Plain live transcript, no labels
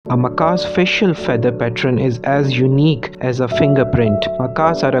A macaw's facial feather pattern is as unique as a fingerprint.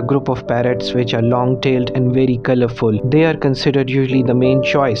 Macaws are a group of parrots which are long-tailed and very colorful. They are considered usually the main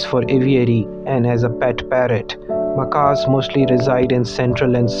choice for aviary and as a pet parrot. Macaws mostly reside in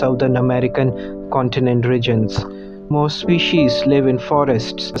Central and Southern American continent regions. Most species live in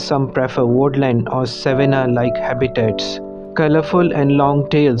forests. Some prefer woodland or savanna-like habitats. Colorful and long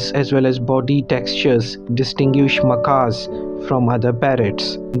tails as well as body textures distinguish macaws from other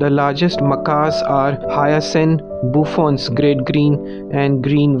parrots. The largest macaws are hyacinth, Buffon's great green, and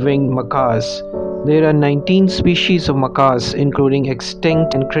green-winged macaws. There are 19 species of macaws, including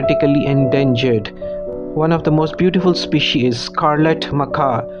extinct and critically endangered. One of the most beautiful species is scarlet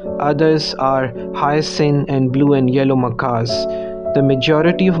macaw. Others are hyacinth and blue and yellow macaws. The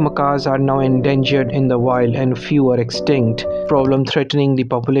majority of macaws are now endangered in the wild and few are extinct. Problem threatening the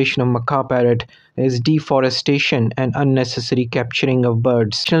population of macaw parrot is deforestation and unnecessary capturing of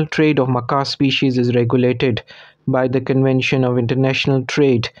birds. International trade of macaw species is regulated by the Convention of International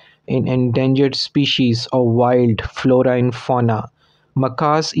Trade in Endangered Species of Wild Flora and Fauna.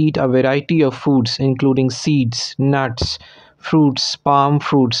 Macaws eat a variety of foods including seeds, nuts, fruits, palm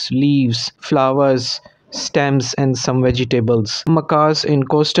fruits, leaves, flowers, stems and some vegetables. Macaws in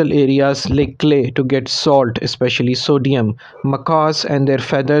coastal areas lick clay to get salt, especially sodium. Macaws and their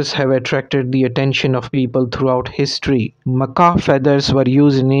feathers have attracted the attention of people throughout history. Macaw feathers were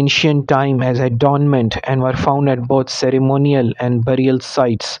used in ancient time as adornment and were found at both ceremonial and burial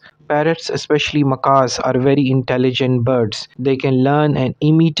sites. Parrots, especially macaws, are very intelligent birds. They can learn and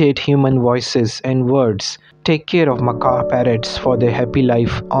imitate human voices and words. Take care of macaw parrots for their happy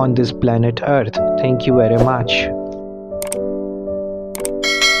life on this planet Earth. Thank you very much.